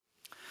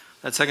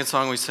That second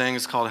song we sang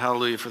is called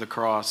Hallelujah for the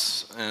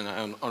Cross,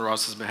 and on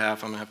Ross's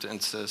behalf, I'm going to have to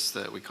insist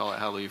that we call it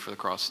Hallelujah for the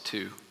Cross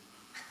 2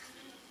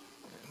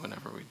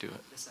 whenever we do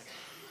it.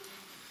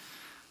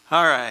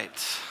 All right,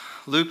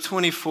 Luke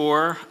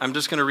 24. I'm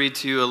just going to read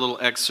to you a little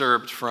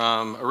excerpt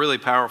from a really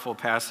powerful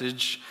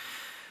passage,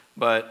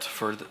 but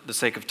for the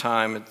sake of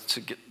time,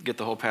 to get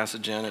the whole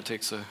passage in, it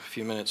takes a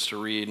few minutes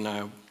to read,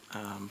 and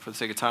for the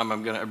sake of time,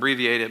 I'm going to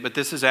abbreviate it. But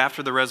this is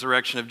after the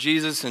resurrection of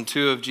Jesus, and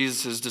two of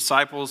Jesus'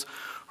 disciples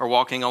are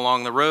walking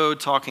along the road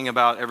talking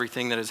about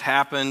everything that has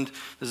happened.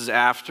 This is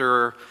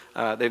after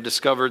they've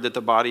discovered that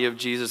the body of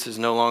Jesus is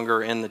no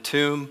longer in the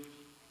tomb.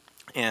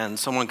 And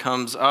someone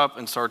comes up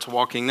and starts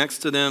walking next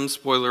to them.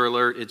 Spoiler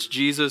alert, it's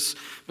Jesus,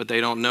 but they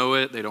don't know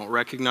it. They don't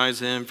recognize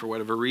him for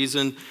whatever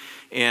reason.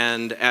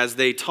 And as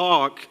they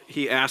talk,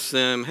 he asks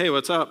them, "Hey,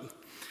 what's up?"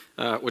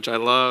 Which I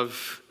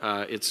love.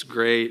 It's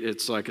great.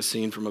 It's like a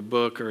scene from a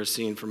book or a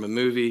scene from a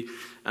movie.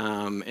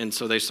 And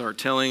so they start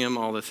telling him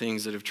all the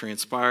things that have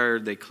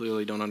transpired. They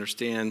clearly don't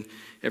understand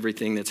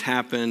everything that's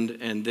happened.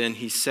 And then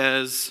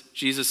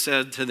Jesus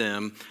said to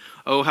them,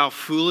 "Oh, how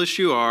foolish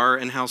you are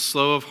and how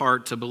slow of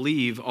heart to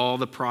believe all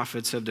the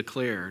prophets have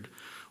declared.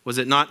 Was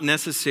it not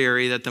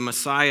necessary that the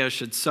Messiah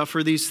should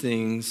suffer these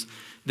things,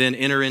 then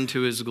enter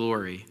into his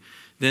glory?"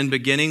 Then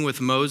beginning with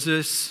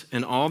Moses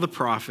and all the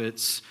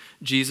prophets,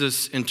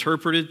 Jesus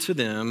interpreted to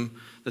them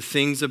the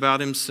things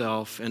about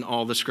himself and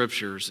all the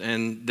scriptures.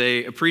 And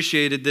they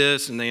appreciated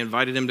this, and they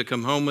invited him to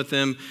come home with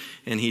them,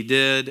 and he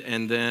did.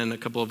 And then a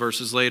couple of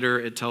verses later,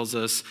 it tells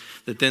us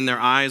that then their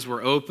eyes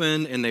were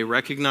open, and they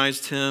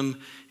recognized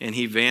him, and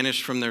he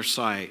vanished from their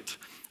sight.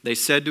 They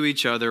said to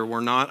each other,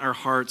 "Were not our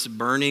hearts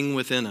burning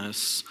within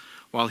us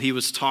while he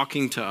was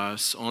talking to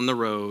us on the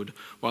road,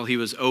 while he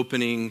was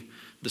opening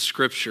the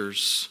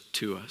scriptures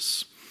to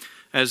us?"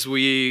 As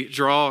we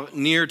draw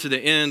near to the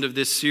end of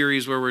this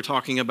series where we're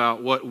talking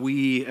about what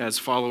we as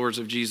followers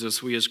of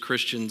Jesus, we as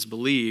Christians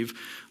believe,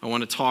 I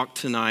want to talk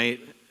tonight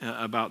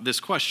about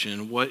this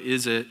question. What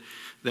is it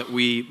that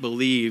we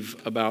believe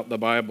about the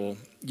Bible?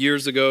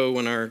 Years ago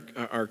when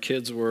our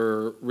kids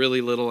were really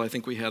little, I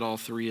think we had all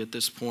three at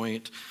this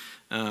point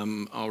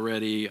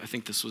already. I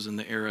think this was in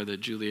the era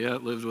that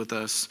Juliet lived with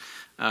us.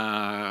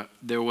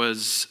 There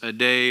was a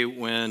day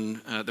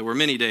when, there were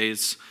many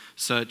days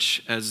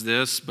such as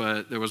this,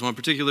 but there was one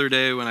particular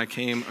day when I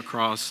came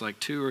across like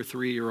 2 or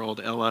 3-year-old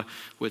Ella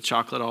with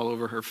chocolate all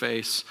over her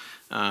face,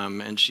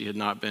 and she had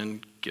not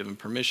been given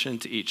permission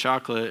to eat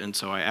chocolate, and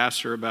so I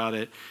asked her about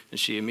it, and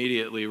she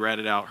immediately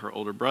ratted out her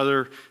older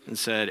brother and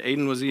said,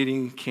 "Aiden was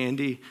eating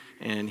candy,"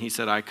 and he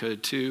said I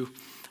could too.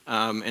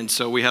 And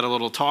so we had a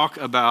little talk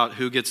about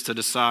who gets to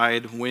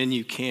decide when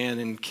you can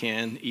and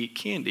can eat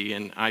candy,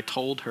 and I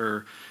told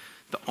her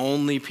the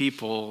only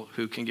people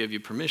who can give you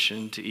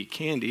permission to eat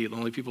candy, the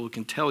only people who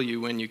can tell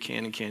you when you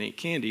can and can't eat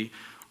candy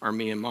are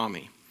me and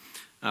mommy.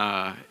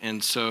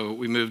 And so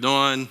we moved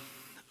on.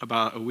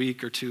 About a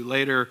week or two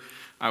later,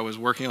 I was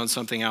working on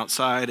something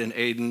outside, and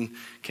Aiden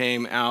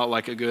came out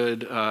like a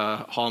good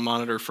hall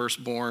monitor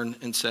firstborn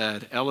and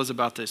said, "Ella's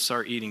about to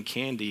start eating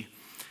candy."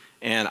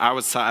 And I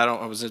was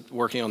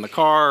working on the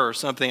car or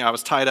something. I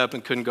was tied up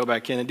and couldn't go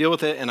back in and deal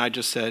with it. And I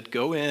just said,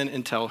 "Go in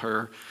and tell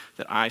her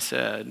that I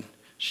said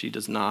she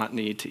does not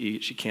need to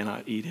eat. She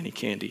cannot eat any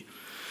candy."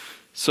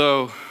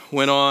 So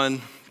went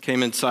on,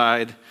 came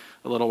inside.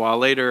 A little while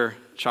later,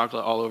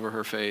 chocolate all over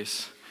her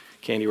face,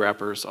 candy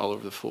wrappers all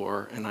over the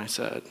floor. And I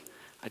said,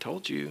 "I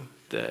told you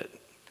that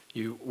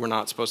you were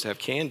not supposed to have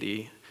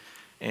candy.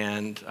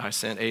 And I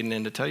sent Aiden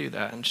in to tell you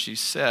that." And she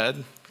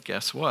said,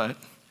 "Guess what?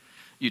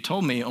 You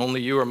told me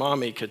only you or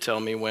mommy could tell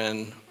me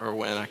when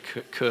I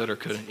could or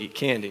couldn't eat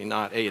candy,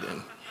 not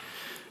Aiden."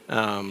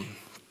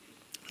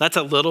 That's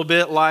a little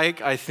bit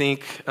like, I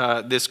think,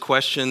 this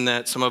question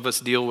that some of us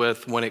deal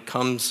with when it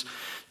comes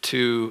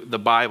to the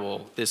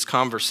Bible, this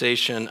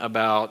conversation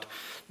about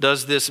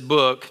does this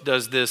book,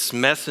 does this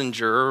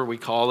messenger, we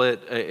call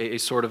it a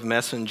sort of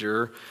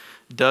messenger,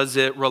 does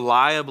it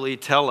reliably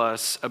tell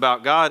us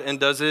about God, and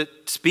does it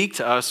speak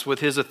to us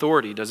with his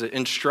authority? Does it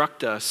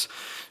instruct us?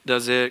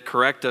 Does it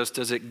correct us?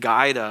 Does it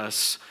guide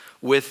us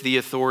with the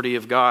authority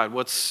of God?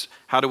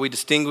 How do we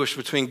distinguish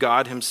between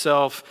God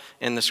himself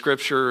and the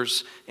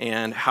scriptures,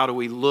 and how do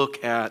we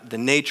look at the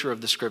nature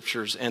of the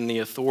scriptures and the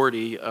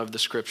authority of the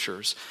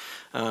scriptures?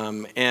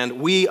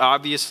 And we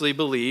obviously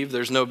believe,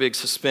 there's no big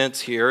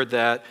suspense here,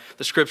 that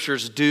the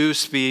scriptures do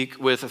speak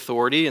with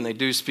authority and they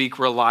do speak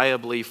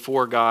reliably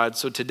for God.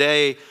 So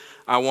today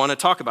I want to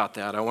talk about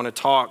that. I want to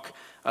talk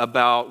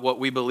about what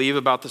we believe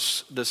about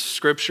the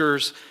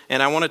scriptures,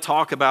 and I want to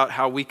talk about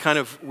how we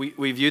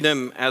view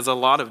them as a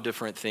lot of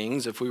different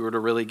things. If we were to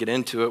really get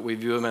into it, we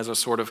view them as a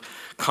sort of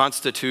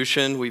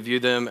constitution. We view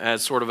them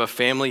as sort of a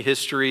family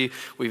history.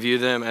 We view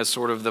them as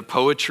sort of the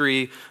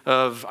poetry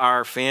of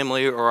our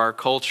family or our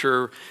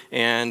culture,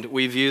 and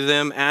we view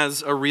them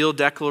as a real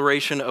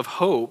declaration of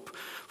hope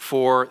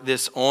for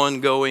this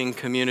ongoing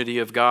community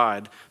of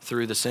God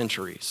through the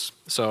centuries.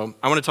 So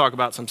I want to talk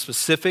about some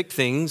specific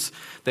things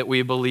that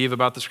we believe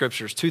about the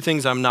scriptures. Two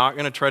things I'm not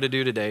going to try to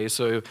do today.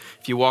 So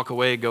if you walk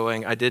away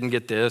going, I didn't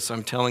get this,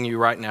 I'm telling you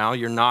right now,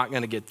 you're not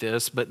going to get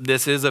this, but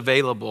this is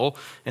available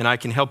and I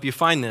can help you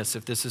find this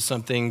if this is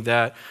something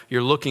that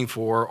you're looking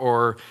for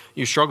or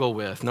you struggle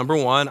with. Number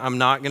one, I'm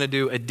not going to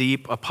do a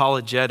deep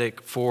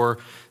apologetic for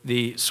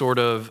the sort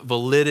of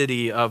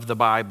validity of the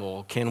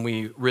Bible. Can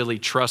we really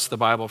trust the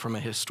Bible from a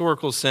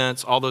historical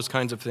sense? All those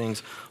kinds of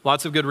things.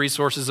 Lots of good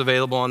resources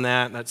available on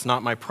that. That's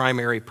not my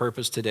primary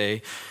purpose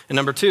today. And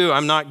number two,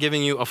 I'm not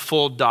giving you a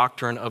full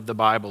doctrine of the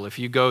Bible. If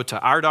you go to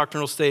our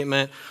doctrinal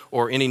statement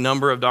or any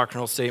number of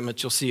doctrinal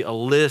statements, you'll see a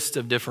list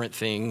of different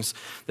things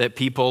that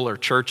people or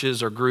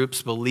churches or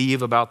groups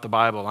believe about the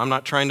Bible. I'm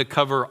not trying to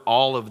cover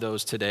all of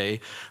those today.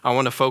 I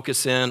want to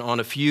focus in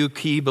on a few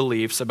key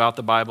beliefs about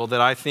the Bible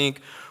that I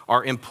think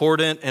are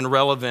important and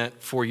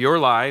relevant for your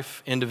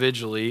life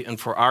individually and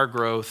for our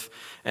growth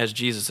as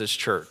Jesus'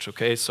 church,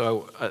 okay?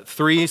 So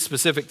three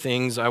specific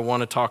things I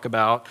want to talk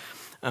about,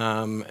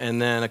 and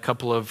then a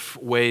couple of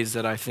ways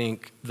that I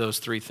think those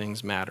three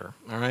things matter,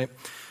 all right?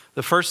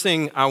 The first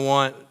thing I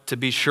want to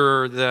be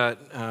sure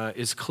that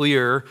is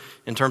clear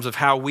in terms of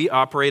how we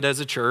operate as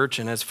a church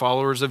and as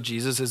followers of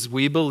Jesus is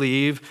we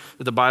believe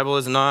that the Bible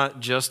is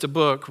not just a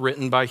book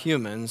written by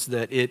humans,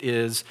 that it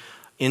is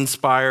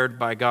inspired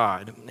by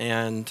God.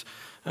 And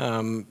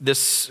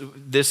this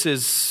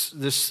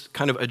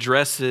kind of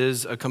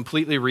addresses a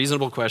completely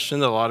reasonable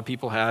question that a lot of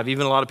people have.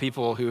 Even a lot of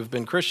people who have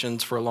been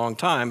Christians for a long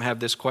time have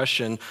this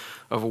question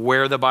of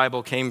where the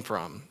Bible came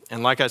from.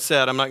 And like I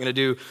said, I'm not going to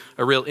do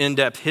a real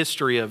in-depth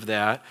history of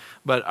that,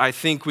 but I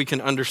think we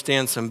can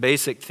understand some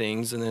basic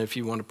things, and then if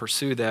you want to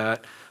pursue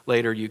that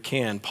later, you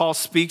can. Paul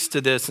speaks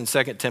to this in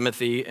 2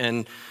 Timothy,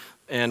 and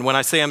when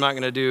I say I'm not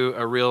going to do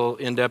a real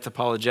in-depth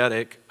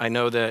apologetic, I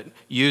know that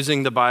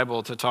using the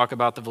Bible to talk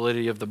about the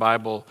validity of the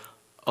Bible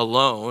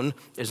alone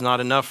is not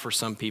enough for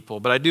some people.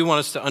 But I do want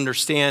us to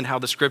understand how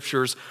the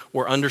scriptures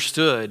were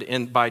understood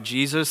by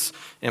Jesus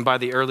and by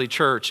the early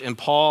church. And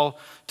Paul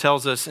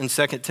tells us in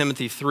 2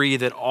 Timothy 3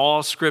 that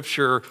all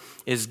scripture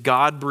is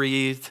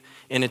God-breathed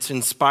and it's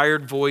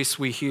inspired voice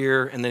we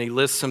hear. And then he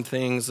lists some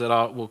things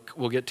that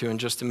we'll get to in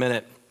just a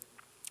minute.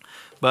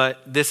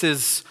 But this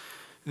is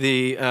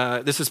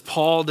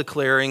Paul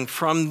declaring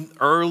from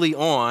early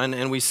on,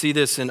 and we see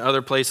this in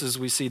other places.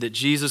 We see that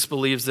Jesus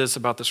believes this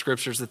about the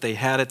scriptures that they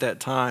had at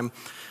that time,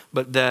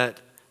 but that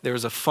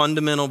there's a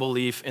fundamental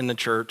belief in the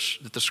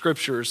church that the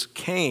scriptures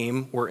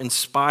were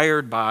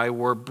inspired by,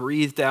 were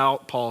breathed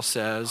out, Paul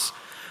says,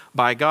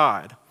 by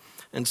God.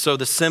 And so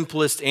the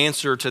simplest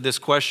answer to this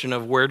question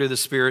of where do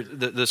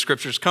the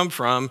scriptures come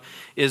from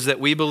is that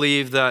we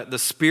believe that the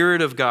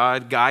Spirit of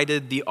God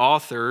guided the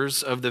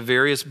authors of the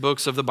various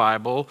books of the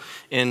Bible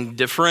in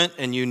different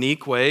and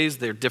unique ways.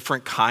 They're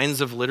different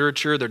kinds of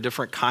literature, they're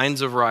different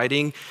kinds of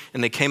writing,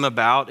 and they came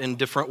about in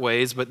different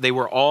ways, but they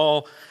were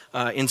all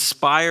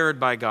inspired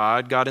by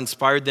God. God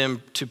inspired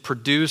them to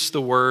produce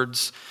the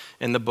words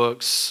and the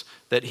books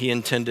that he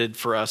intended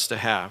for us to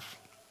have.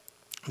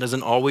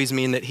 Doesn't always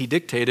mean that he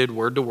dictated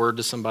word to word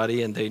to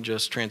somebody and they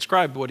just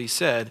transcribed what he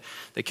said.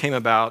 They came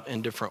about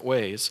in different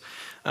ways.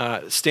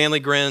 Stanley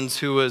Grenz,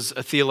 who was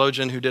a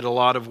theologian who did a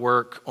lot of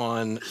work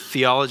on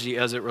theology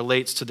as it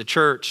relates to the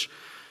church,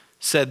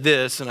 said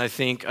this, and I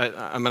think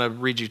I'm going to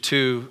read you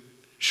two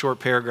short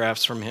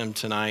paragraphs from him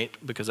tonight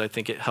because I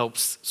think it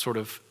helps sort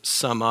of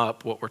sum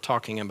up what we're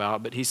talking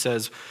about. But he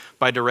says,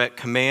 by direct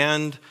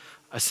command,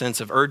 a sense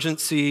of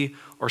urgency,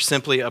 or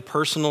simply a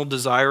personal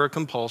desire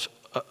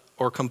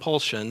or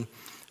compulsion,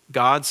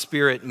 God's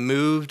Spirit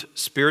moved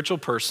spiritual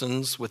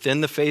persons within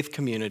the faith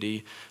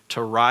community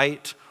to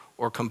write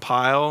or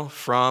compile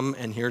from,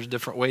 and here's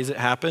different ways it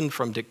happened,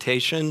 from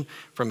dictation,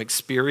 from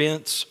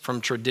experience, from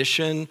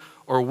tradition,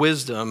 or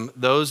wisdom,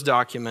 those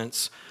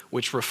documents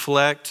which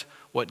reflect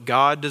what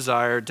God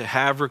desired to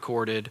have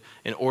recorded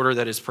in order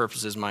that his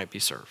purposes might be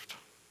served.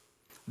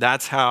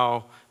 That's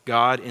how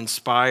God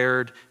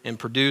inspired and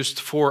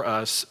produced for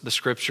us the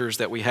scriptures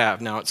that we have.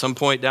 Now, at some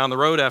point down the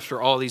road,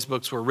 after all these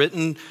books were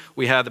written,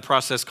 we had the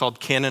process called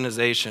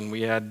canonization.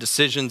 We had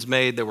decisions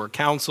made. There were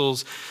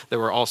councils. There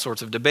were all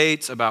sorts of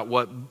debates about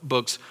what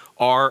books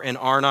are and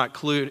are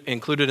not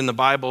included in the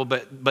Bible.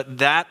 But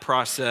that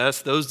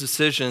process, those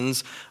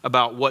decisions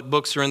about what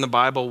books are in the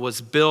Bible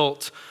was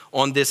built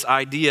on this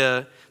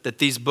idea that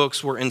these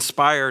books were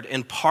inspired.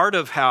 And part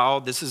of how,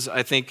 this is,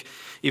 I think,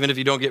 even if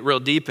you don't get real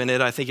deep in it,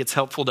 I think it's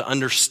helpful to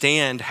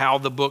understand how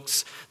the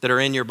books that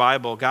are in your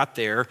Bible got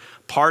there.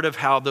 Part of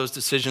how those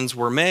decisions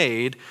were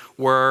made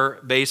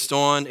were based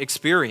on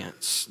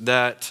experience,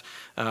 that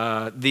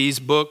these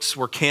books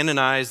were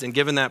canonized and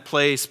given that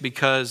place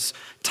because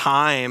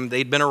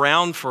they'd been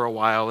around for a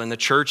while and the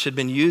church had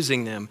been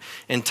using them,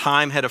 and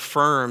time had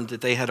affirmed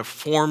that they had a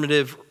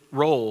formative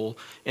role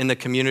in the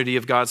community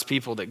of God's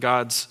people, that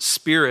God's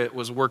Spirit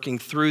was working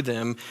through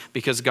them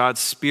because God's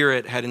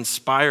Spirit had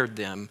inspired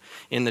them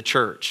in the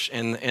church.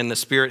 And the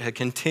Spirit had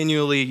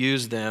continually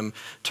used them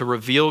to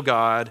reveal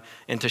God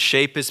and to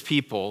shape his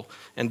people.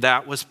 And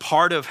that was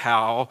part of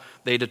how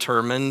they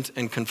determined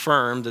and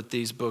confirmed that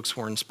these books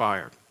were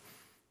inspired.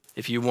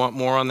 If you want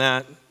more on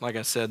that, like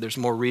I said, there's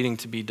more reading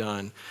to be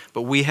done.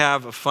 But we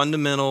have a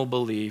fundamental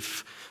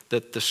belief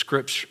that the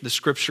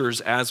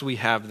scriptures as we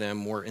have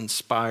them were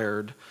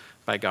inspired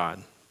by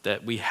God,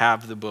 that we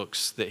have the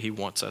books that he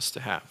wants us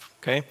to have,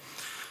 okay?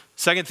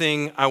 Second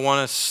thing I want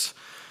us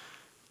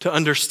to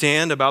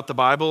understand about the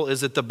Bible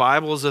is that the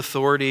Bible's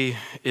authority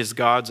is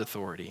God's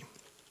authority.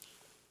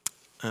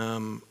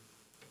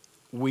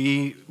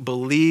 We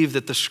believe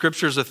that the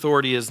scripture's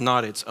authority is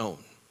not its own,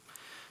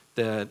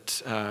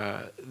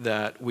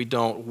 that we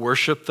don't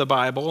worship the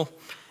Bible.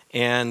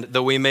 And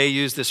though we may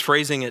use this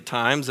phrasing at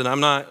times, and I'm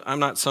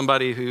not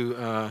somebody who,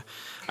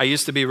 I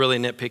used to be really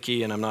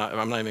nitpicky, and I'm not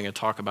even going to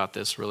talk about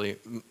this really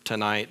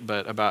tonight,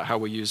 but about how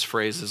we use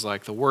phrases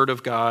like the Word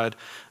of God,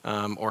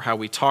 or how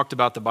we talked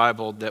about the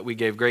Bible, that we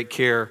gave great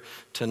care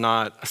to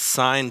not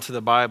assign to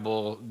the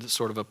Bible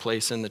sort of a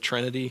place in the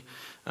Trinity,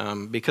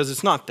 because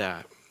it's not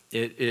that.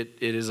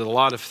 It is a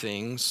lot of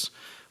things,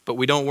 but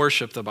we don't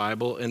worship the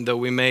Bible, and though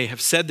we may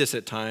have said this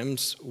at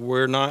times,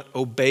 we're not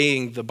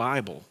obeying the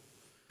Bible.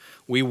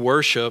 We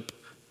worship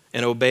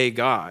and obey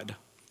God,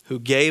 who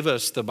gave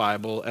us the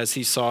Bible as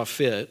he saw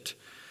fit,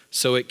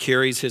 so it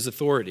carries his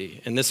authority.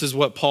 And this is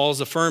what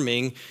Paul's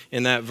affirming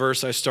in that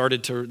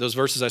those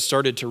verses I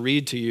started to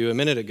read to you a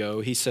minute ago.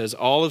 He says,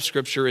 all of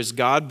Scripture is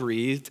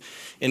God-breathed,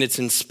 in its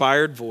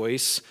inspired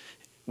voice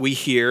we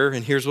hear,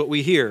 and here's what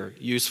we hear: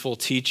 useful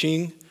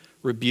teaching,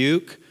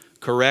 rebuke,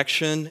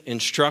 correction,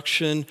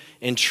 instruction,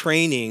 and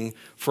training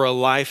for a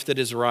life that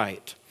is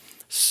right,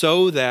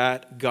 so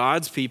that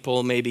God's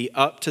people may be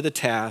up to the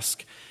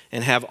task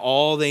and have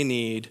all they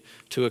need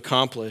to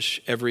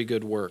accomplish every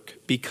good work.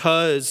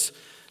 Because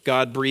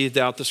God breathed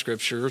out the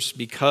scriptures,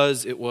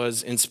 because it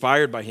was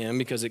inspired by him,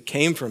 because it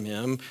came from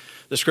him,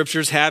 the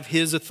scriptures have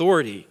his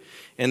authority,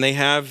 and they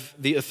have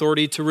the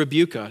authority to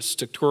rebuke us,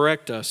 to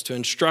correct us, to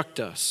instruct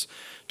us,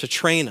 to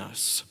train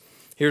us.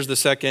 Here's the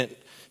second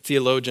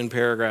theologian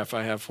paragraph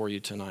I have for you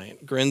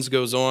tonight. Grenz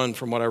goes on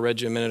from what I read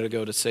you a minute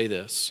ago to say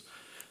this: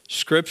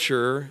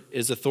 Scripture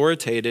is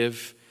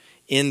authoritative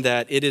in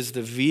that it is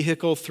the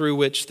vehicle through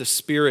which the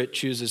Spirit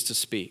chooses to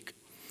speak.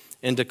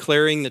 In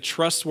declaring the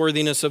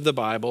trustworthiness of the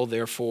Bible,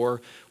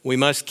 therefore, we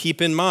must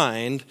keep in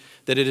mind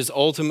that it is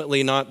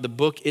ultimately not the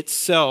book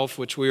itself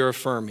which we are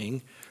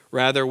affirming.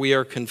 Rather, we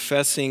are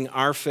confessing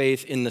our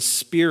faith in the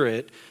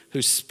Spirit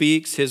who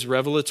speaks his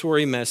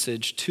revelatory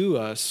message to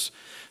us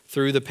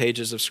through the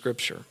pages of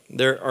Scripture.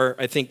 There are,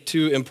 I think,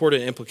 two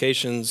important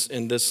implications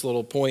in this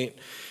little point,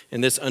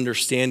 in this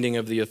understanding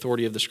of the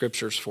authority of the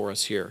Scriptures for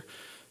us here.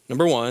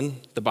 Number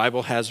one, the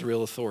Bible has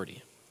real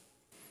authority.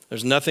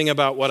 There's nothing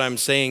about what I'm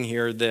saying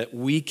here that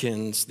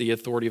weakens the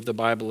authority of the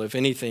Bible. If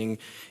anything,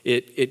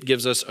 it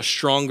gives us a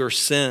stronger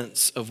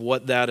sense of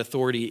what that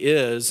authority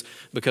is,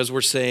 because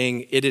we're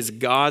saying it is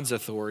God's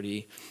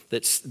authority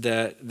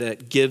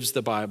that gives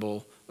the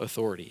Bible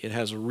authority. It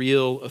has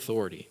real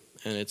authority,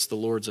 and it's the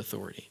Lord's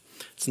authority.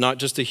 It's not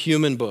just a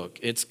human book.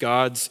 It's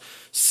God's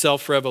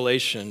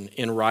self-revelation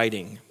in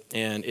writing,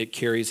 and it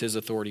carries his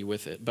authority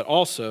with it. But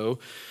also,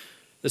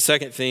 the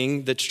second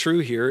thing that's true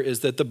here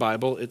is that the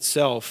Bible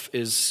itself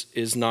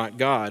is not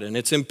God. And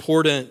it's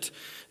important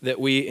that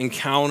we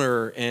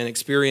encounter and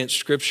experience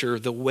Scripture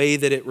the way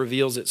that it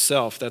reveals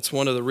itself. That's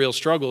one of the real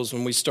struggles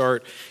when we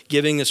start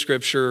giving the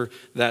Scripture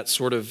that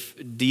sort of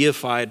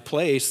deified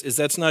place, is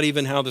that's not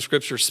even how the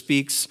Scripture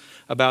speaks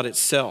about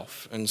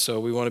itself. And so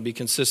we want to be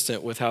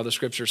consistent with how the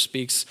Scripture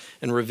speaks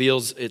and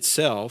reveals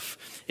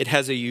itself. It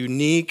has a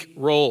unique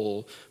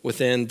role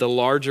within the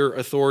larger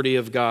authority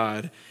of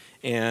God,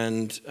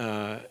 and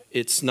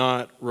it's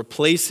not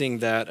replacing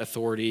that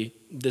authority.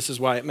 This is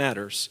why it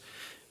matters,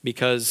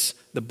 because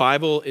the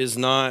Bible is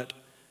not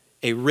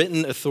a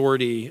written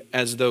authority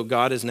as though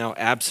God is now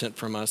absent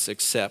from us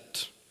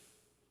except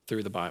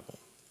through the Bible.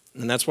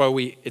 And that's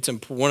why it's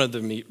one of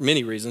the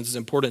many reasons it's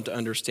important to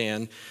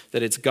understand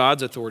that it's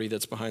God's authority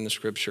that's behind the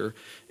Scripture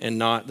and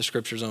not the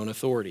Scripture's own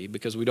authority,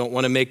 because we don't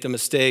want to make the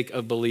mistake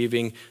of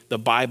believing the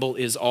Bible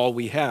is all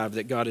we have,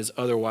 that God is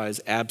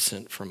otherwise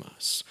absent from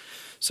us.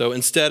 So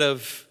instead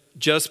of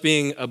just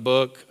being a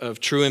book of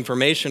true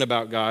information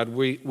about God,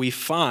 we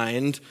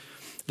find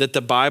that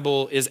the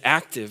Bible is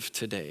active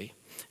today.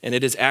 And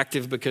it is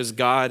active because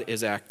God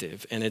is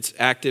active. And it's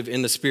active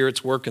in the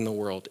Spirit's work in the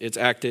world. It's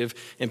active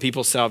in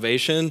people's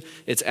salvation.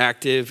 It's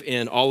active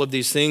in all of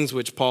these things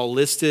which Paul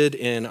listed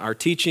in our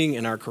teaching,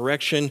 in our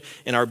correction,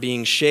 in our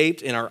being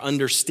shaped, in our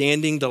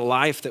understanding the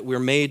life that we're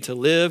made to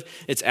live.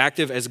 It's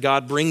active as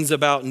God brings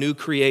about new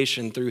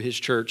creation through his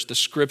church. The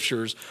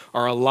Scriptures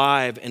are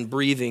alive and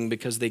breathing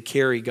because they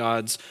carry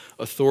God's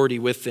authority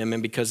with them,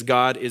 and because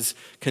God is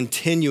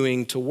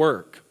continuing to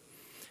work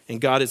and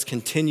God is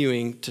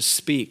continuing to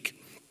speak.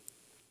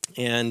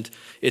 And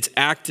it's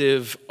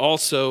active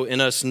also in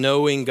us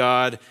knowing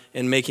God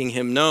and making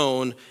him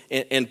known.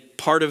 And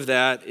part of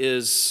that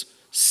is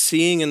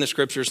seeing in the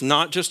scriptures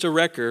not just a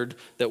record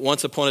that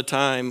once upon a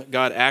time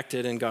God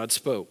acted and God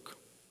spoke.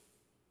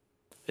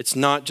 It's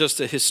not just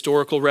a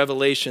historical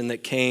revelation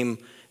that came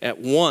at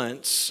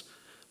once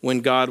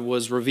when God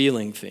was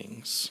revealing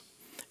things.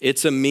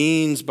 It's a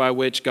means by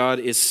which God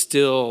is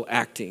still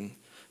acting,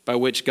 by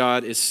which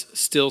God is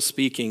still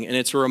speaking. And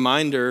it's a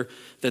reminder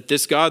that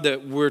this God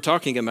that we're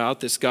talking about,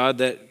 this God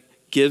that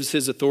gives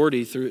his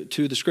authority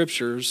to the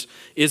scriptures,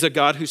 is a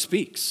God who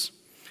speaks,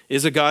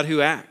 is a God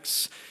who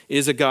acts,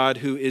 is a God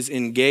who is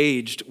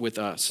engaged with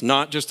us,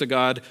 not just a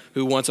God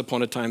who once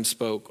upon a time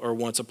spoke or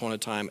once upon a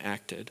time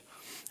acted.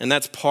 And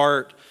that's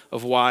part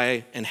of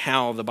why and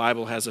how the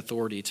Bible has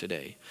authority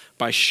today,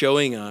 by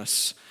showing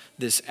us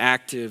this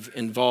active,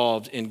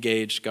 involved,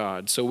 engaged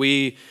God. So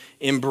we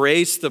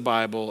embrace the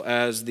Bible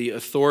as the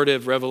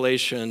authoritative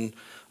revelation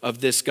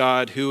of this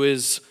God who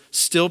is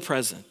still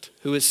present,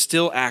 who is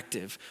still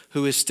active,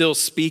 who is still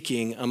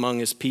speaking among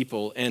his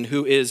people, and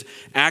who is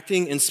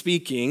acting and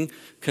speaking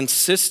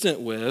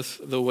consistent with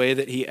the way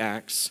that he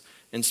acts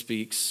and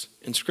speaks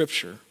in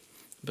Scripture,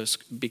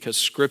 because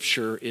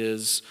Scripture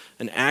is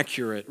an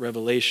accurate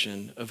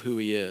revelation of who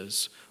he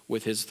is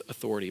with his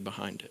authority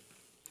behind it.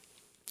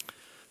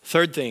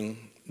 Third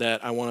thing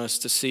that I want us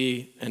to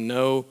see and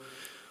know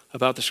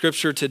about the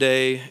Scripture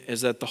today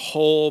is that the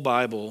whole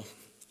Bible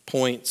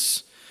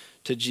points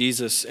to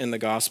Jesus in the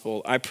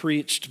gospel. I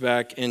preached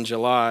back in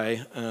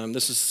July.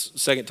 This is the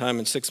second time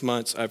in 6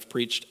 months I've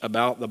preached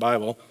about the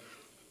Bible.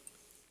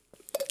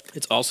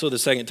 It's also the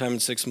second time in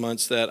 6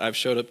 months that I've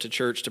showed up to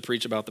church to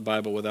preach about the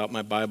Bible without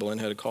my Bible and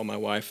had to call my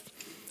wife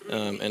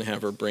and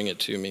have her bring it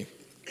to me.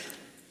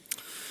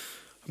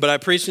 But I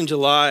preached in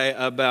July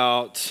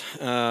about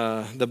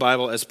the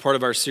Bible as part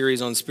of our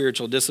series on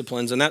spiritual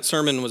disciplines, and that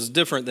sermon was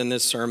different than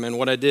this sermon.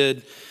 What I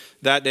did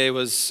that day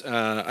was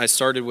I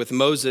started with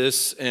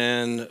Moses,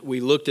 and we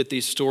looked at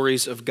these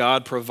stories of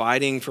God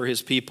providing for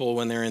his people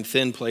when they're in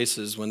thin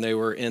places, when they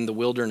were in the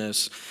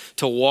wilderness,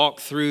 to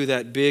walk through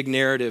that big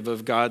narrative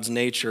of God's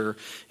nature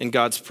and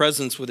God's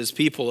presence with his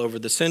people over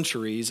the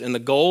centuries. And the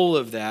goal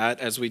of that,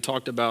 as we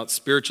talked about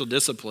spiritual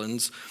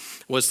disciplines,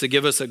 was to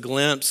give us a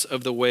glimpse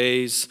of the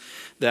ways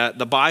that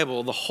the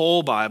Bible, the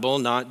whole Bible,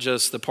 not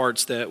just the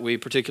parts that we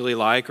particularly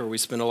like or we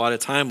spend a lot of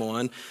time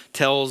on,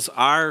 tells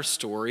our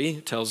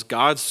story, tells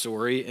God's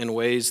story in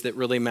ways that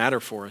really matter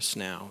for us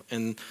now.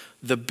 And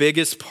the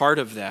biggest part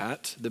of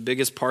that, the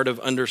biggest part of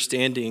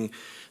understanding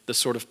the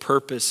sort of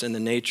purpose and the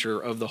nature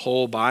of the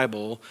whole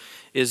Bible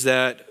is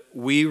that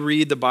we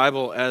read the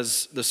Bible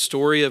as the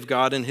story of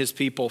God and his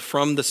people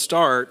from the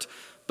start,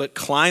 but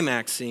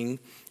climaxing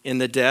in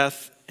the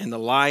death and the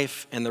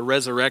life and the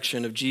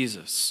resurrection of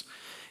Jesus.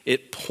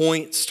 It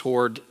points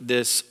toward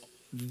this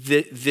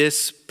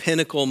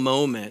pinnacle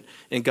moment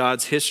in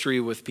God's history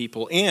with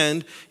people,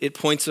 and it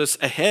points us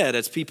ahead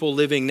as people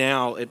living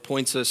now. It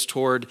points us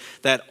toward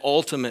that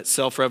ultimate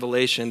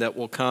self-revelation that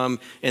will come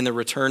in the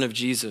return of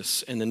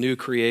Jesus and the new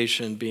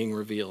creation being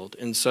revealed.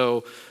 And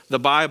so the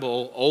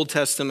Bible, Old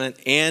Testament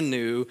and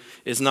New,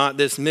 is not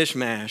this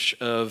mishmash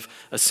of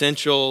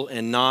essential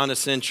and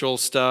non-essential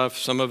stuff.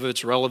 Some of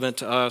it's relevant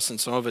to us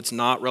and some of it's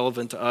not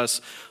relevant to us.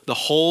 The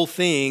whole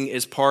thing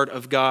is part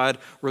of God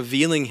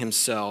revealing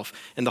himself,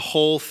 and the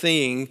whole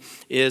thing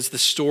is the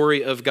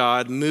story of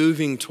God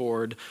moving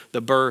toward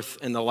the birth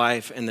and the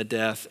life and the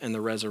death and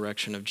the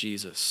resurrection of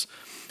Jesus.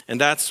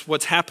 And that's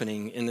what's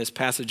happening in this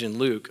passage in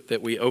Luke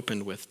that we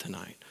opened with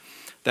tonight.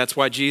 That's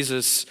why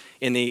Jesus,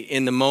 in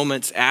the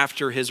moments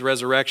after his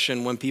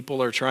resurrection, when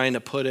people are trying to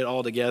put it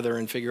all together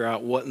and figure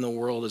out what in the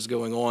world is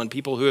going on,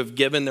 people who have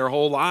given their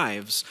whole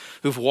lives,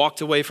 who've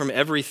walked away from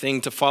everything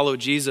to follow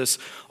Jesus,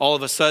 all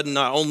of a sudden,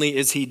 not only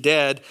is he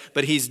dead,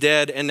 but he's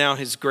dead and now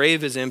his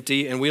grave is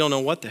empty and we don't know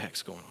what the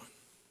heck's going on.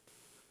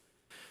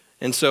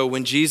 And so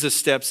when Jesus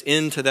steps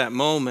into that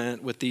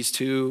moment with these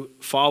two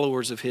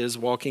followers of his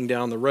walking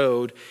down the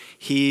road,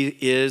 he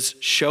is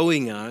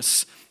showing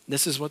us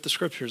this is what the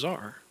scriptures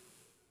are.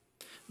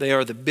 They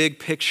are the big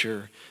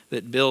picture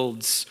that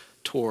builds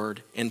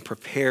toward and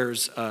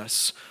prepares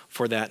us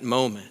for that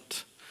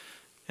moment.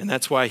 And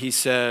that's why he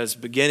says,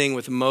 beginning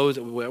with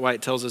Moses, why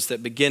it tells us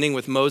that beginning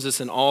with Moses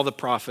and all the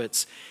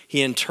prophets,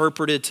 he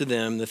interpreted to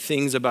them the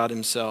things about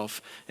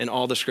himself in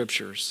all the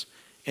scriptures.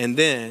 And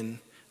then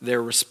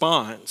their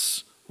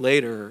response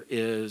later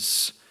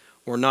is,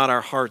 were not our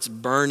hearts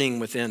burning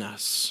within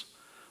us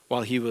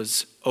while he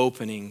was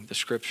opening the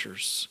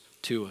scriptures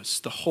to us?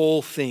 The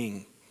whole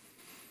thing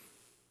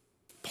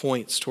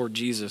points toward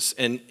Jesus.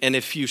 And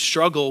if you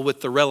struggle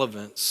with the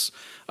relevance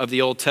of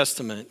the Old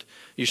Testament,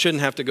 you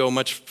shouldn't have to go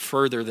much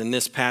further than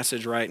this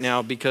passage right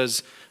now,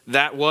 because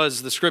that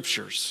was the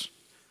scriptures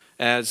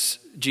as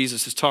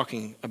Jesus is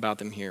talking about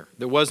them here.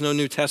 There was no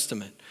New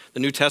Testament. The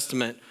New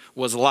Testament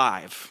was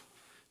live.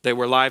 They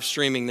were live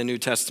streaming the New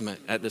Testament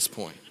at this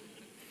point.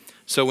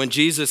 So when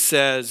Jesus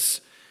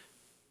says,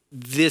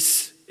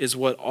 this is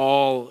what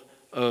all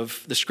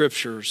of the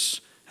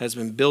scriptures has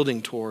been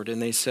building toward,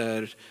 and they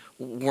said,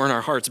 weren't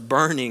our hearts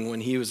burning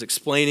when he was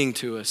explaining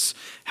to us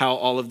how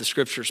all of the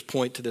scriptures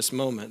point to this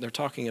moment? They're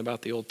talking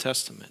about the Old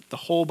Testament. The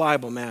whole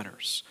Bible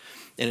matters,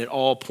 and it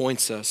all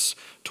points us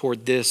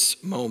toward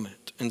this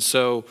moment. And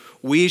so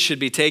we should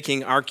be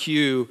taking our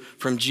cue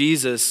from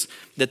Jesus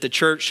that the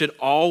church should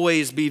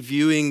always be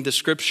viewing the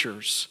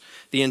scriptures,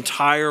 the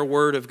entire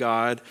Word of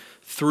God,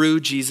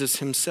 through Jesus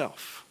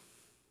himself.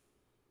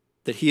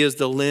 That he is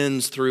the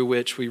lens through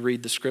which we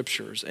read the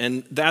scriptures.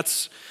 And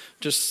that's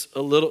just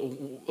a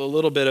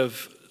little bit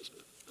of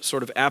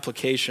sort of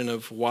application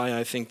of why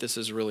I think this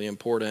is really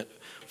important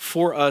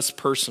for us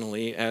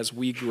personally as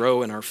we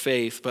grow in our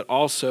faith, but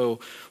also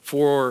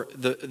for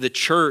the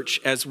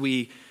church as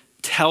we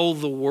tell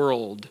the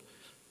world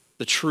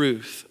the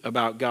truth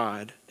about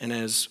God and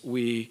as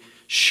we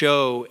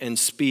show and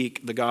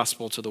speak the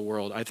gospel to the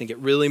world. I think it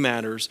really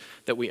matters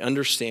that we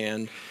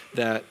understand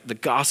that the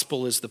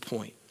gospel is the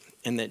point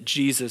and that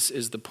Jesus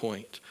is the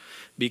point,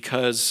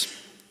 because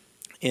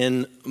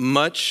in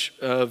much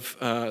of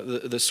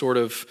the sort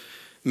of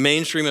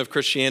mainstream of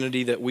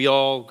Christianity that we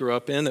all grew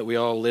up in, that we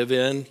all live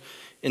in,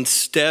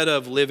 instead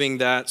of living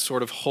that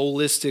sort of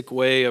holistic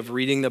way of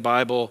reading the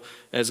Bible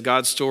as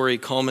God's story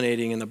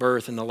culminating in the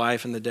birth and the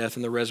life and the death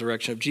and the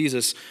resurrection of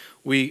Jesus,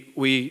 we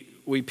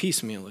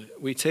piecemeal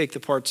it. We take the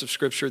parts of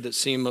Scripture that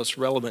seem most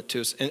relevant to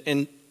us,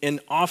 and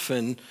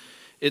often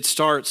it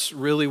starts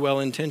really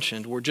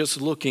well-intentioned. We're just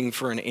looking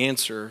for an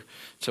answer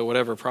to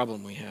whatever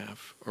problem we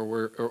have,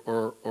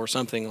 or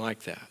something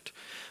like that.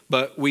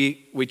 But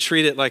we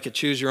treat it like a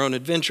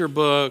choose-your-own-adventure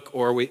book,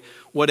 or we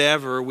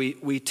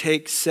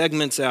take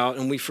segments out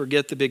and we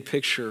forget the big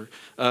picture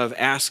of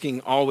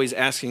always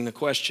asking the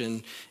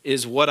question,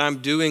 is what I'm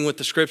doing with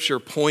the scripture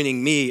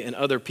pointing me and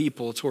other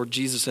people toward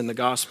Jesus and the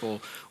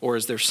gospel, or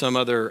is there some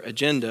other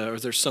agenda, or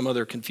is there some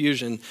other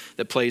confusion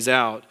that plays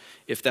out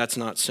if that's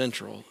not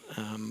central?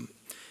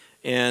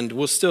 And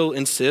we'll still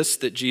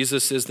insist that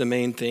Jesus is the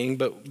main thing,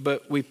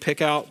 but we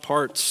pick out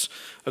parts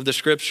of the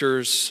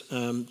scriptures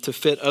to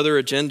fit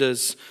other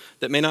agendas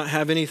that may not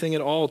have anything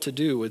at all to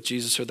do with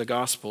Jesus or the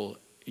gospel.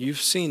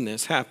 You've seen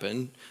this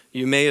happen.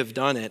 You may have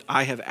done it.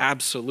 I have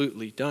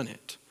absolutely done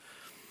it.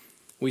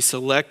 We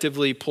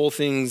selectively pull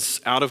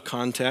things out of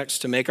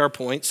context to make our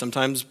point,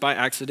 sometimes by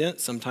accident,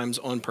 sometimes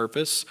on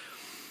purpose.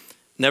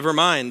 Never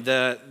mind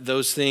that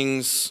those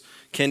things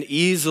can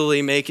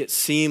easily make it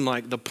seem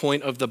like the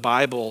point of the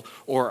Bible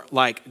or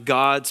like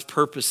God's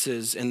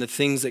purposes and the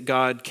things that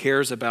God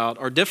cares about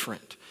are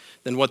different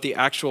than what the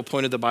actual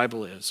point of the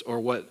Bible is, or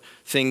what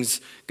things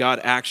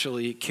God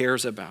actually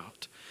cares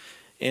about.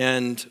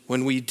 And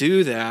when we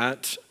do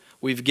that,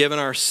 we've given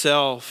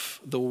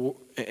ourselves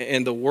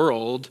and the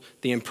world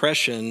the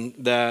impression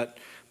that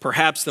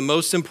perhaps the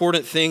most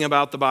important thing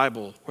about the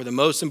Bible, or the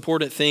most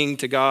important thing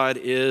to God,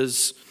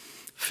 is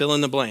fill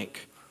in the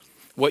blank.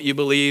 What you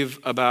believe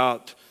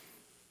about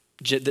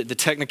the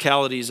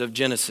technicalities of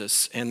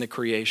Genesis and the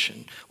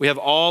creation. We have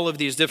all of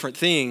these different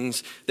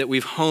things that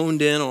we've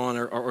honed in on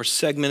or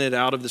segmented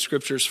out of the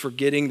scriptures,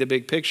 forgetting the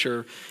big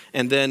picture,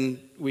 and then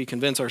we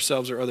convince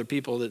ourselves or other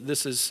people that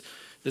this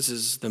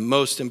is the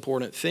most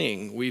important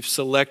thing. We've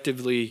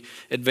selectively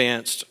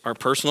advanced our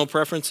personal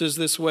preferences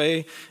this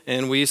way,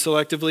 and we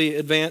selectively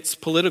advance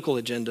political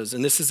agendas.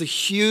 And this is a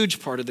huge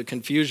part of the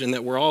confusion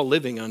that we're all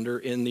living under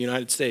in the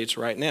United States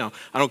right now.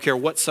 I don't care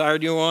what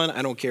side you're on.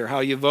 I don't care how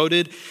you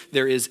voted.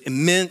 There is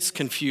immense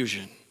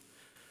confusion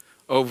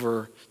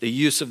over the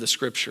use of the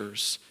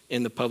scriptures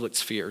in the public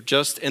sphere.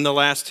 Just in the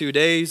last 2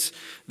 days,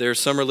 there's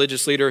some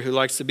religious leader who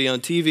likes to be on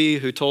TV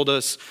who told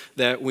us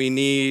that we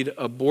need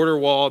a border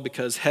wall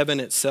because heaven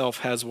itself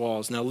has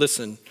walls. Now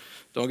listen,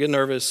 don't get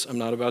nervous. I'm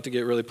not about to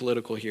get really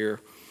political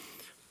here.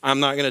 I'm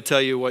not going to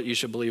tell you what you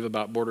should believe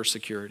about border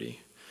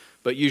security,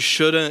 but you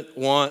shouldn't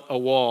want a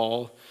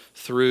wall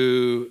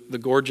through the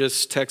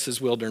gorgeous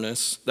Texas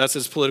wilderness. That's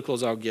as political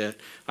as I'll get.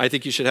 I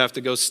think you should have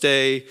to go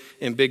stay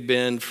in Big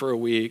Bend for a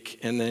week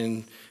and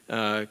then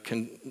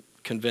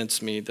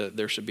convince me that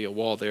there should be a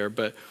wall there.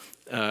 But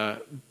the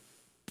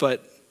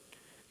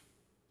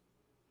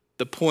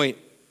point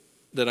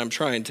that I'm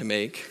trying to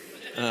make,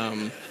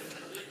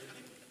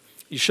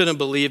 you shouldn't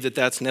believe that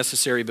that's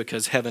necessary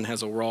because heaven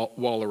has a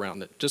wall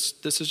around it.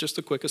 This is just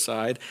a quick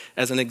aside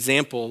as an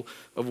example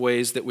of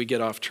ways that we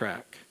get off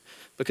track.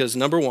 Because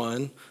number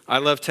one, I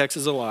love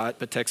Texas a lot,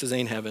 but Texas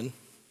ain't heaven.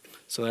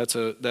 So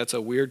that's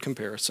a weird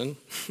comparison.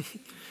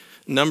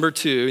 Number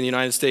two, the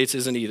United States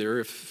isn't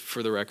either,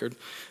 for the record.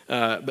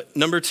 But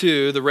number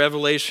two, the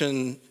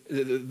Revelation,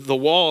 the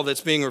wall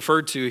that's being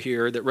referred to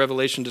here that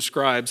Revelation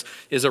describes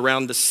is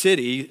around the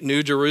city,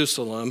 New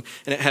Jerusalem,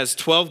 and it has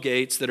 12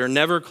 gates that are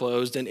never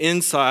closed. And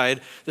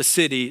inside the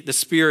city, the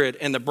Spirit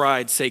and the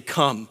bride say,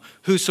 "Come,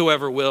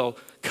 whosoever will,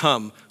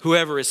 come.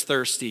 Whoever is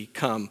thirsty,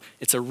 come."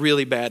 It's a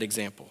really bad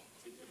example.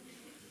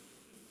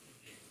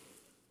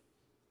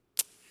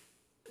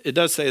 It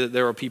does say that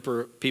there are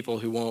people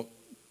who won't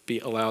be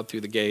allowed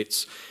through the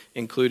gates,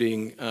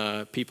 including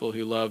people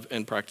who love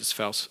and practice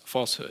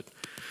falsehood.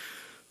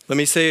 Let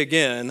me say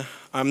again,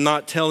 I'm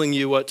not telling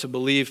you what to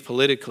believe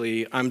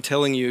politically. I'm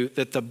telling you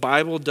that the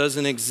Bible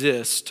doesn't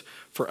exist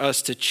for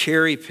us to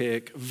cherry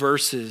pick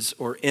verses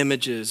or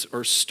images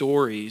or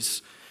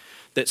stories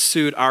that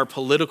suit our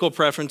political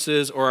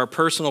preferences or our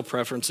personal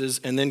preferences,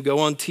 and then go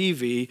on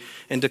TV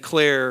and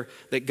declare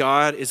that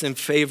God is in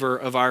favor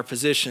of our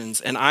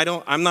positions. And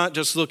I'm not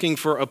just looking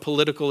for a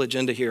political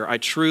agenda here. I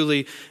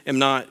truly am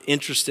not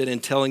interested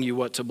in telling you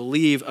what to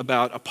believe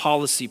about a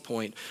policy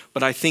point.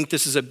 But I think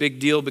this is a big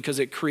deal because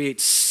it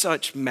creates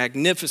such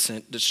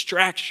magnificent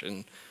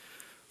distraction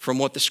from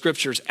what the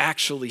scriptures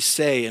actually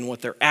say and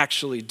what they're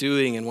actually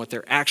doing and what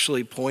they're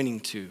actually pointing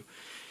to.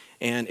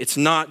 And it's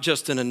not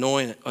just an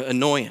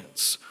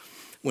annoyance.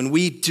 When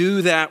we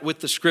do that with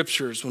the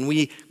scriptures, when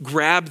we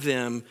grab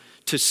them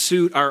to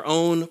suit our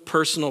own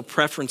personal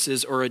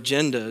preferences or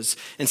agendas,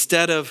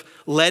 instead of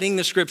letting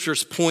the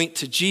scriptures point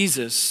to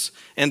Jesus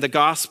and the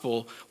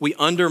gospel, we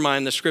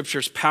undermine the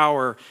scriptures'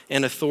 power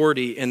and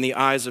authority in the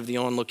eyes of the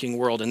onlooking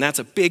world. And that's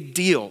a big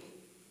deal.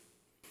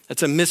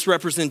 That's a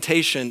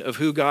misrepresentation of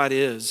who God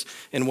is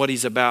and what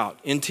he's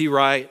about. N.T.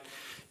 Wright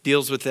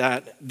deals with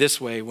that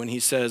this way when he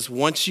says,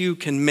 once you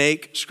can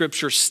make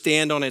scripture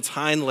stand on its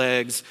hind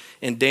legs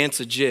and dance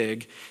a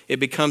jig, it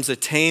becomes a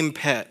tame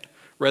pet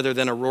rather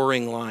than a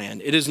roaring lion.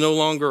 It is no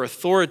longer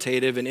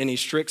authoritative in any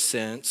strict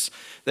sense.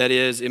 That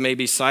is, it may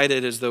be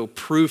cited as though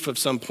proof of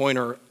some point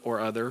or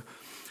other,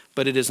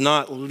 but it is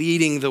not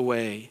leading the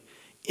way,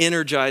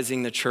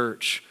 energizing the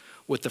church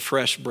with the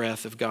fresh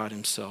breath of God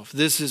himself.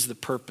 This is the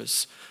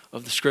purpose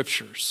of the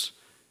scriptures,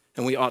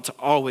 and we ought to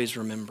always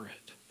remember it.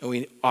 And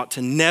we ought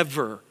to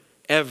never,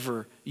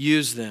 ever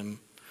use them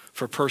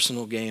for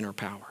personal gain or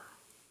power.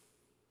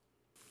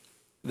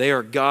 They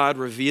are God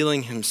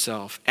revealing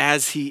himself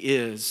as he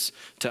is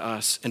to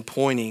us and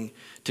pointing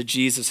to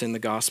Jesus in the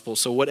gospel.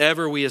 So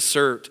whatever we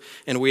assert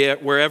and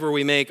wherever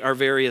we make our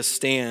various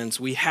stands,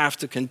 we have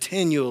to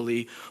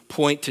continually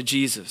point to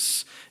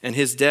Jesus and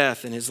his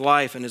death and his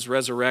life and his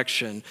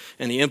resurrection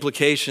and the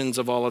implications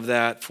of all of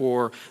that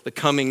for the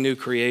coming new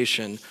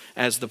creation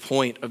as the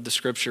point of the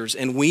scriptures.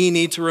 And we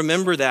need to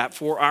remember that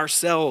for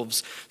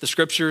ourselves. The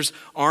scriptures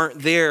aren't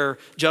there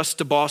just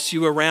to boss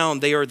you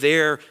around. They are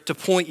there to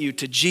point you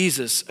to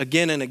Jesus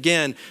again and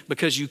again,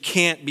 because you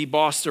can't be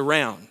bossed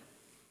around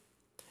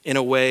in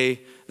a way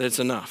that's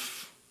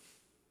enough.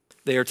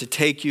 They are to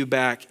take you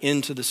back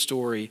into the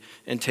story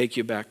and take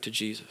you back to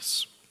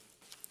Jesus.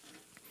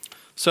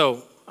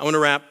 So I want to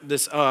wrap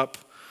this up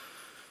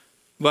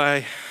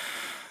by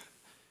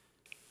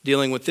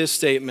dealing with this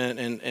statement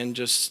and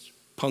just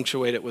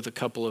punctuate it with a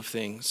couple of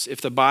things.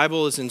 If the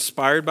Bible is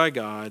inspired by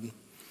God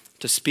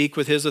to speak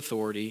with his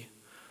authority,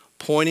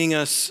 pointing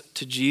us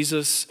to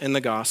Jesus and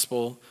the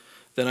gospel,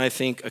 then I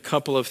think a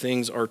couple of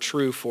things are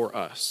true for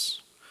us.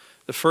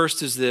 The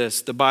first is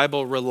this: the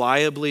Bible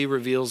reliably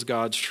reveals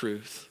God's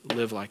truth.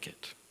 Live like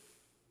it.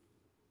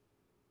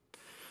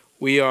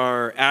 We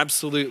are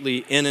absolutely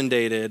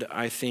inundated,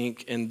 I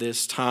think, in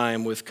this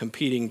time with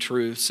competing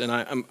truths. And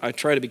I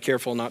try to be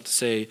careful not to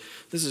say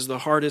this is the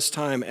hardest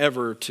time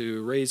ever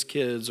to raise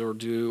kids or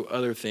do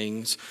other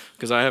things,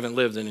 because I haven't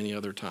lived in any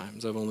other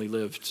times. I've only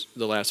lived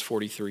the last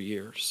 43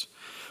 years.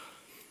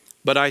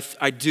 But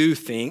I do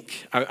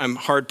think, I'm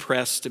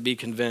hard-pressed to be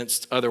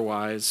convinced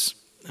otherwise,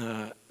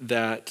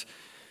 that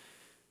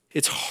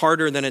it's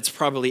harder than it's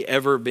probably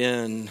ever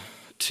been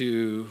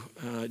to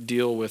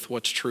deal with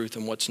what's truth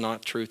and what's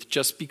not truth,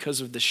 just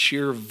because of the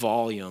sheer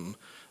volume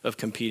of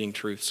competing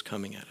truths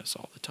coming at us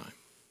all the time.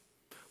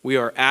 We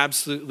are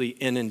absolutely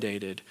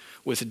inundated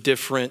with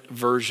different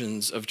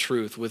versions of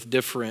truth, with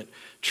different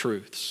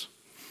truths.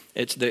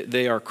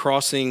 They are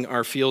crossing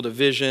our field of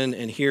vision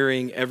and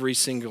hearing every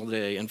single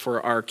day. And for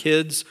our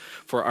kids,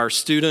 for our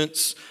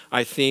students,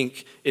 I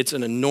think it's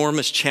an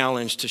enormous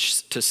challenge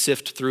to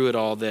sift through it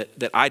all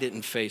that I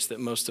didn't face, that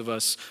most of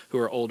us who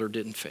are older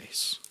didn't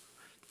face.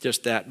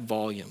 Just that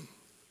volume.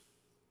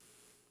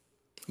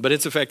 But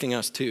it's affecting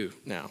us too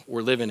now.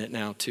 We're living it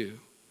now too.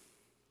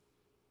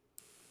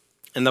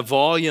 And the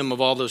volume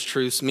of all those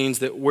truths means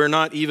that we're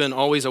not even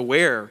always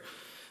aware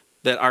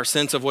that our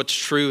sense of what's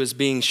true is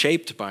being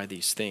shaped by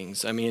these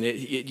things. I mean, it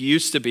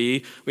used to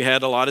be, we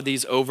had a lot of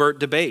these overt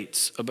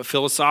debates, about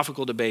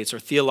philosophical debates or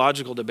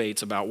theological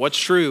debates about what's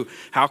true,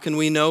 how can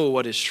we know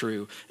what is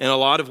true? And a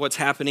lot of what's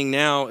happening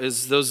now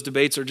is those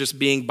debates are just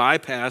being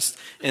bypassed,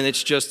 and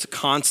it's just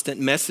constant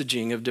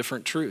messaging of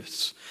different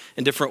truths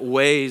and different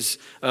ways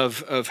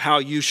of how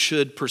you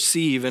should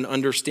perceive and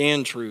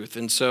understand truth.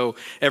 And so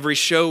every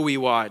show we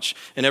watch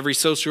and every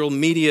social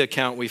media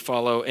account we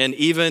follow and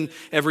even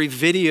every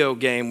video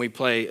game we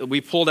play,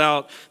 we pulled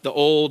out the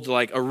old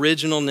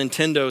original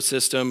Nintendo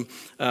system.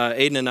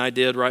 Aiden and I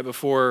did right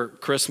before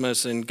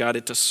Christmas and got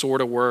it to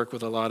sort of work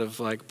with a lot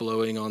of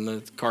blowing on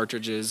the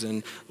cartridges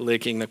and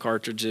licking the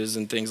cartridges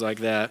and things like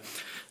that.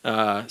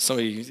 Some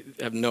of you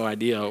have no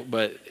idea,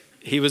 but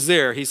he was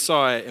there, he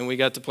saw it, and we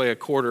got to play a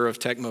quarter of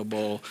Tecmo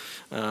Bowl,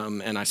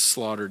 and I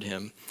slaughtered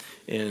him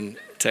in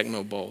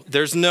Tecmo Bowl.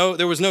 There was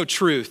no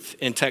truth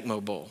in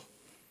Tecmo Bowl.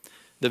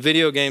 The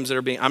video games that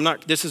are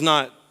this is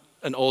not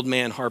an old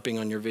man harping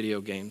on your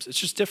video games. It's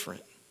just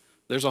different.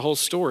 There's a whole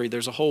story.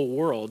 There's a whole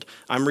world.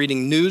 I'm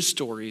reading news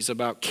stories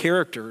about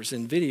characters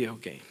in video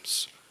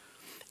games.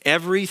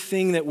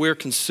 Everything that we're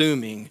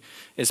consuming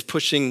is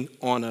pushing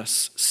on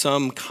us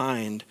some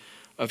kind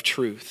of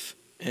truth.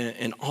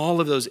 And all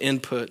of those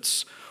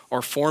inputs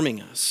are forming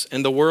us.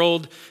 And the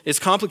world is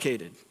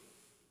complicated.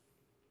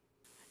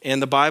 And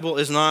the Bible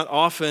is not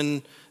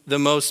often the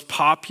most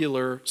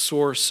popular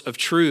source of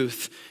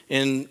truth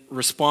in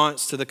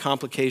response to the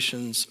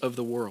complications of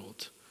the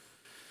world.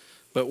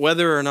 But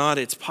whether or not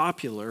it's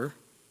popular,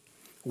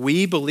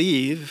 we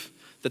believe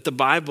that the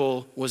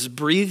Bible was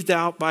breathed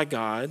out by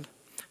God,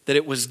 that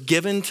it was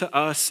given to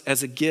us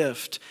as a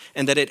gift,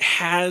 and that it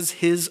has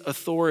his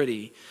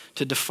authority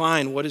to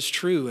define what is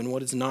true and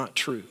what is not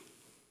true.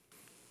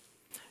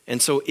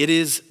 And so it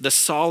is the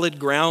solid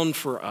ground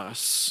for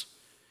us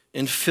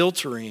in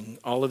filtering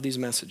all of these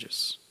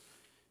messages,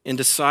 in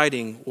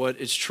deciding what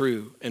is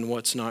true and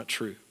what's not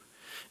true.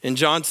 In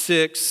John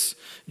 6,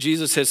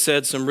 Jesus has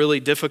said some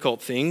really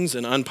difficult things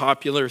and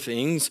unpopular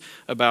things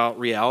about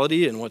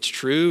reality and what's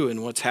true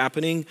and what's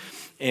happening.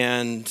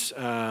 And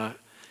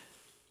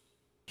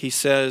he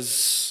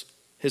says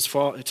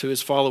to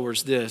his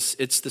followers this: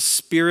 it's the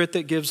Spirit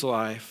that gives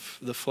life,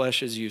 the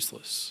flesh is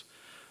useless.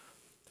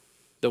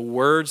 The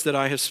words that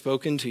I have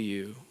spoken to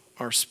you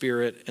are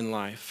spirit and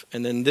life.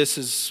 And then this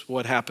is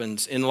what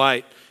happens in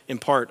light, in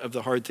part, of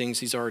the hard things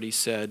he's already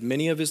said.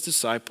 Many of his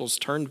disciples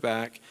turned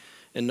back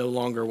and no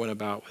longer went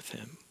about with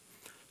him.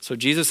 So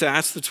Jesus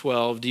asked the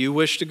 12, do you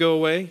wish to go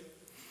away?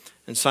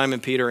 And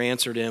Simon Peter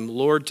answered him,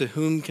 Lord, to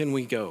whom can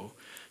we go?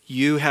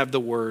 You have the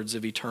words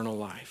of eternal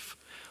life.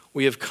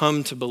 We have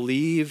come to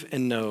believe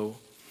and know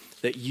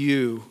that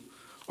you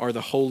are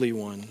the Holy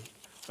One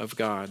of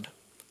God.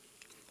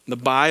 The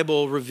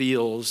Bible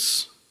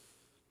reveals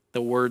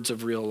the words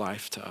of real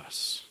life to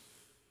us.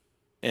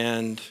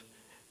 And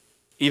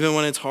even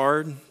when it's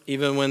hard,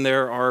 even when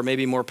there are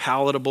maybe more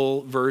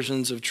palatable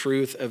versions of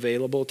truth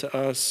available to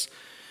us,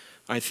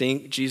 I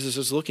think Jesus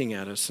is looking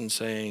at us and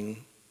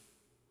saying,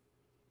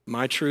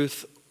 my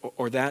truth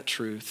or that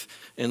truth,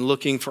 and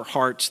looking for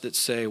hearts that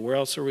say, where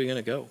else are we going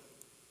to go?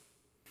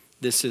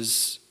 This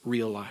is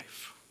real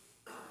life.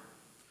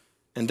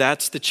 And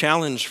that's the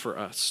challenge for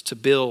us, to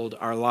build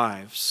our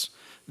lives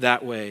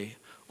that way,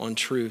 on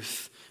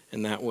truth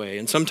in that way.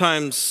 And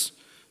sometimes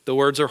the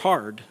words are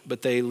hard,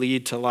 but they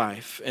lead to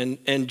life.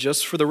 And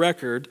just for the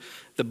record,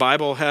 the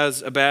Bible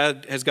has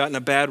gotten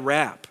a bad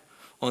rap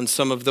on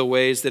some of the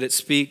ways that it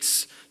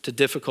speaks to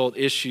difficult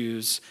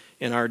issues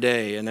in our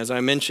day. And as I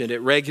mentioned, it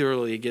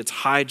regularly gets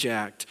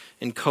hijacked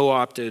and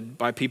co-opted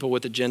by people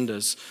with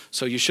agendas.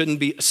 So you shouldn't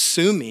be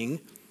assuming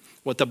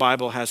what the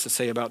Bible has to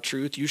say about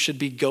truth. You should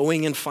be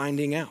going and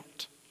finding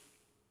out.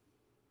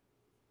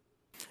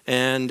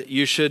 And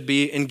you should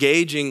be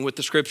engaging with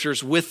the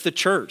scriptures with the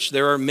church.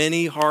 There are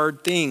many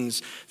hard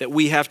things that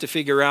we have to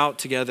figure out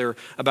together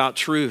about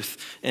truth.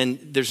 And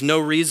there's no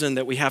reason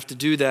that we have to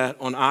do that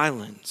on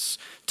islands.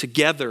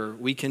 Together,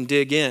 we can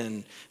dig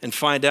in and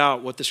find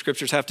out what the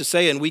scriptures have to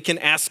say. And we can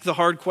ask the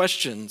hard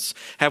questions.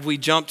 Have we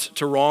jumped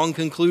to wrong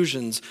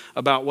conclusions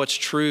about what's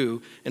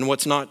true and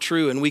what's not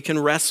true? And we can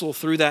wrestle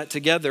through that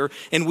together.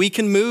 And we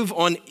can move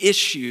on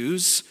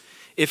issues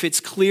if it's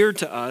clear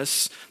to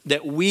us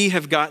that we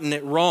have gotten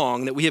it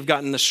wrong, that we have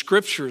gotten the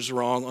scriptures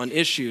wrong on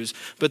issues,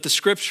 but the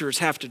scriptures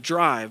have to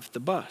drive the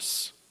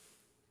bus.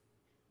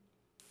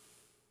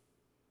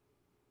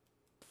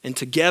 And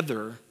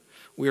together,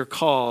 we are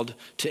called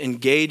to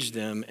engage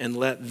them and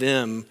let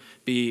them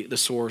be the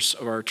source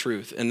of our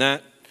truth. And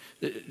that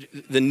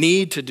the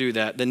need to do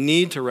that, the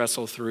need to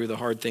wrestle through the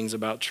hard things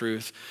about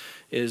truth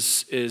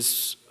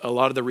is a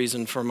lot of the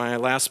reason for my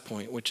last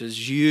point, which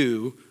is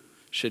you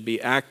should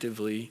be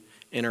actively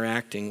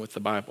interacting with the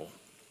Bible.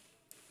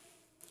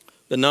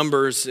 The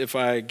numbers, if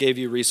I gave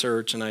you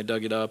research and I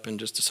dug it up and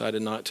just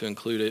decided not to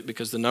include it,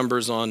 because the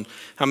numbers on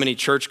how many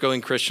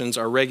church-going Christians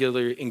are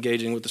regularly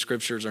engaging with the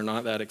scriptures are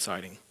not that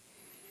exciting.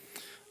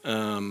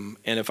 And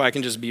if I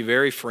can just be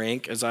very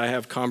frank, as I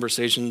have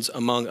conversations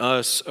among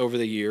us over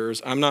the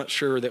years, I'm not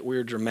sure that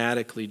we're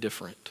dramatically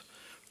different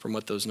from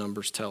what those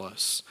numbers tell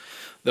us.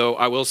 Though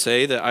I will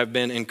say that I've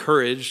been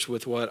encouraged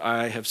with what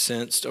I have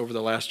sensed over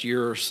the last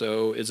year or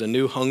so is a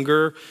new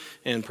hunger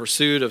and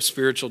pursuit of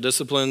spiritual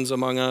disciplines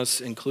among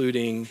us,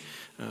 including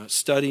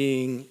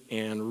studying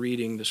and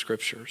reading the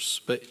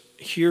scriptures. But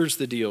here's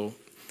the deal.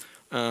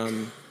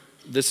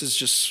 This is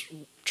just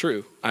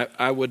true.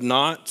 I would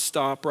not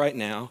stop right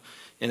now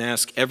and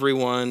ask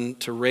everyone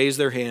to raise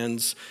their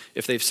hands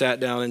if they've sat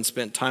down and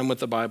spent time with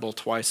the Bible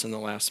twice in the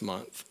last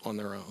month on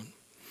their own.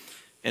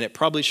 And it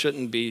probably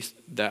shouldn't be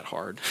that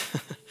hard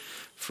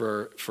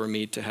for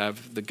me to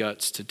have the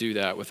guts to do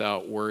that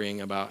without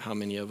worrying about how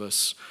many of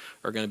us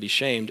are going to be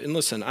shamed. And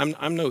listen,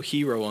 I'm no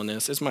hero on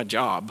this. It's my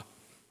job,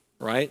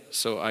 right?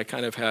 So I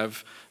kind of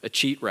have a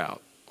cheat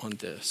route on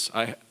this.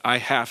 I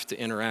have to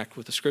interact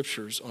with the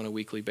scriptures on a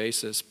weekly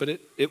basis, but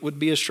it would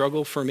be a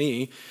struggle for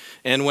me.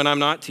 And when I'm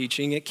not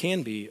teaching, it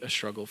can be a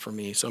struggle for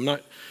me. So I'm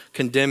not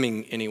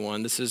condemning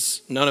anyone.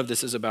 None of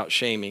this is about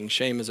shaming.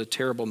 Shame is a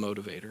terrible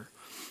motivator.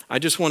 I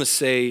just want to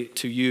say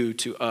to you,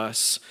 to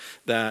us,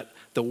 that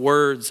the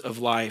words of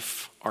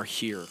life are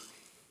here.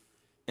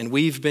 And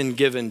we've been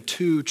given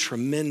two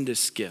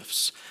tremendous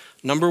gifts.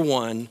 Number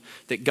one,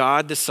 that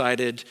God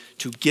decided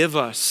to give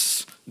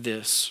us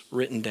this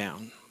written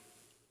down.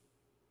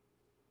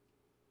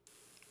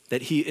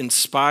 That he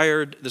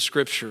inspired the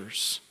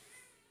scriptures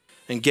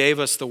and gave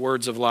us the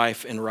words of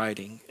life in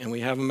writing. And we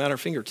have them at our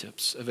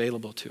fingertips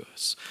available to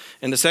us.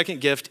 And the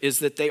second gift is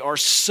that they are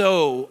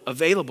so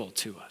available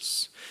to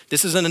us.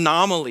 This is an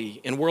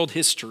anomaly in world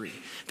history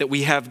that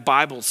we have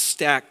Bibles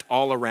stacked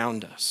all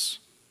around us.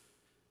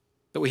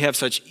 That we have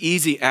such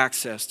easy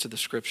access to the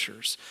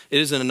scriptures. It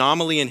is an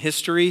anomaly in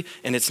history,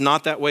 and it's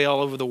not that way all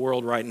over the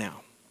world right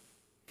now.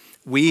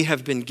 We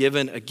have been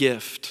given a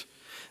gift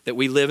that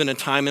we live in a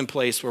time and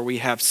place where we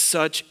have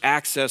such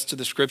access to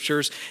the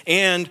scriptures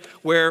and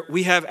where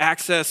we have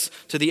access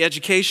to the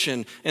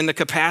education and the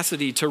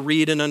capacity to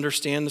read and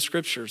understand the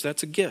scriptures.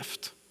 That's a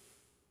gift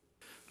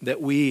that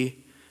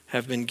we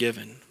have been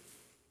given.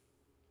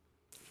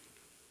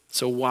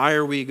 So why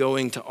are we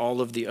going to all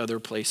of the other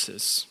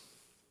places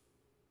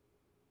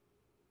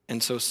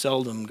and so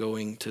seldom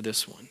going to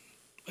this one?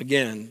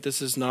 Again,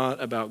 this is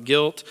not about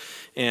guilt,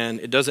 and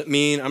it doesn't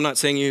mean, I'm not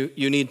saying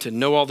you need to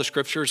know all the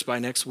scriptures by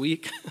next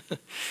week,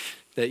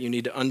 that you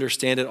need to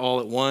understand it all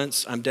at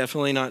once. I'm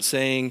definitely not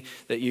saying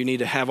that you need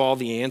to have all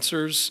the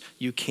answers.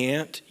 You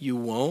can't, you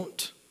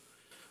won't.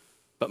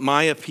 But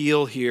my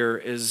appeal here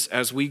is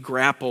as we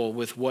grapple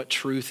with what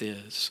truth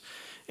is,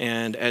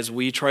 and as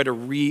we try to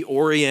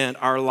reorient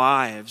our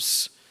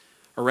lives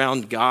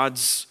around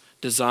God's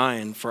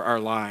design for our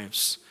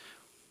lives,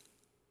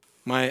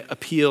 my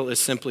appeal is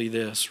simply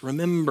this: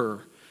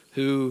 remember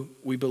who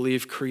we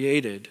believe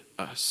created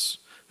us,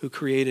 who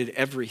created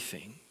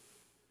everything.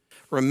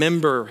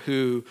 Remember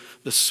who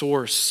the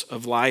source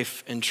of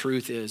life and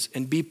truth is,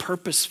 and be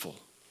purposeful.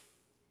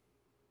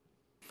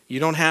 You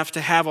don't have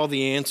to have all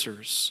the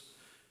answers,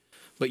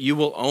 but you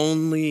will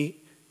only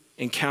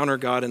encounter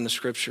God in the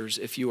scriptures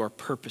if you are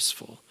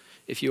purposeful,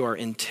 if you are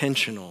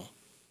intentional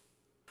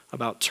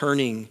about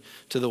turning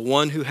to the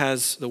one who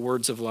has the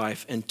words of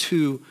life and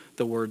to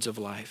the words of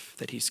life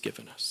that he's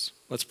given us.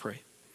 Let's pray.